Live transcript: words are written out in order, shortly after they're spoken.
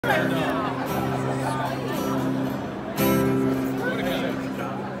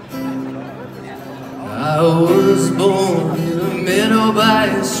I was born in a meadow by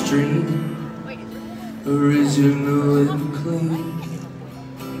a stream, original and clean.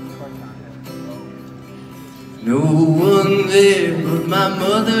 No one there but my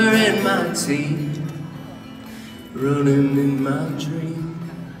mother and my team, running in my dream.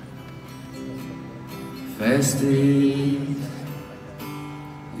 Fastest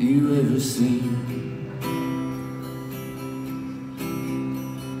you ever seen.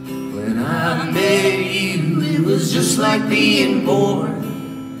 When I met you, it was just like being born.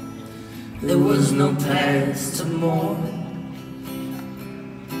 There was no past to mourn.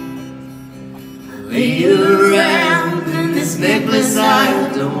 Lay around in this necklace I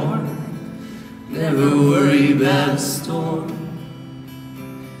adorn, never worry about a storm.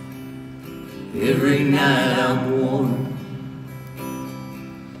 Every night I'm warm.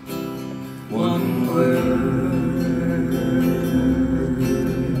 One word,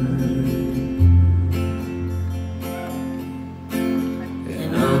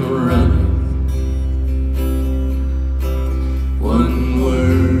 and I'm running. One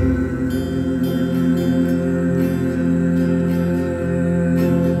word,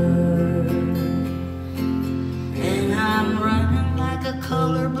 and I'm running like a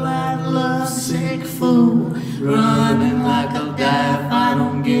colorblind, lovesick fool. Running like I'll die if I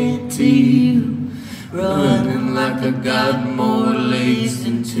don't get to you. Running like I got more legs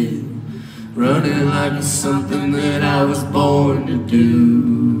than two. Running like it's something that I was born to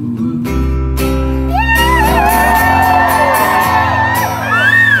do.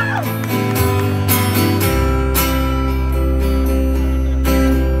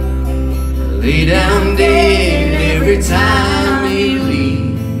 Lay down dead every time you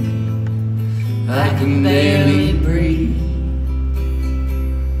leave. I can barely breathe.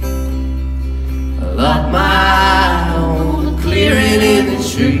 I lock my eye on the clearing in the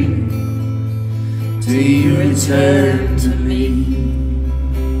tree till you return to me.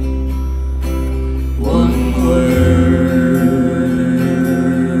 One word,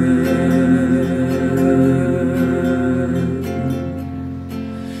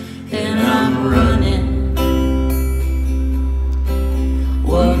 and I'm running.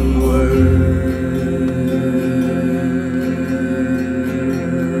 One word,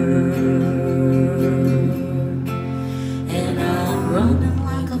 and I'm running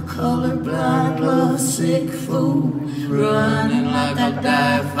like a colorblind, lovesick fool. Running like I'll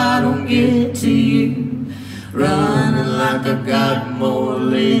die if I don't get to you. Running like I got more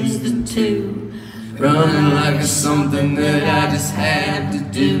legs than two. Running like it's something that I just had to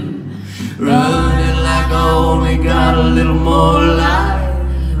do. Running like I only got a little more life.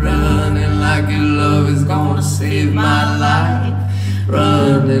 Running like your love is gonna save my life.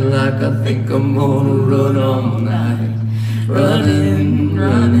 Running like I think I'm gonna run all night. Running,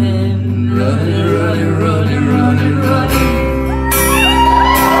 running, running, running, running, running, running.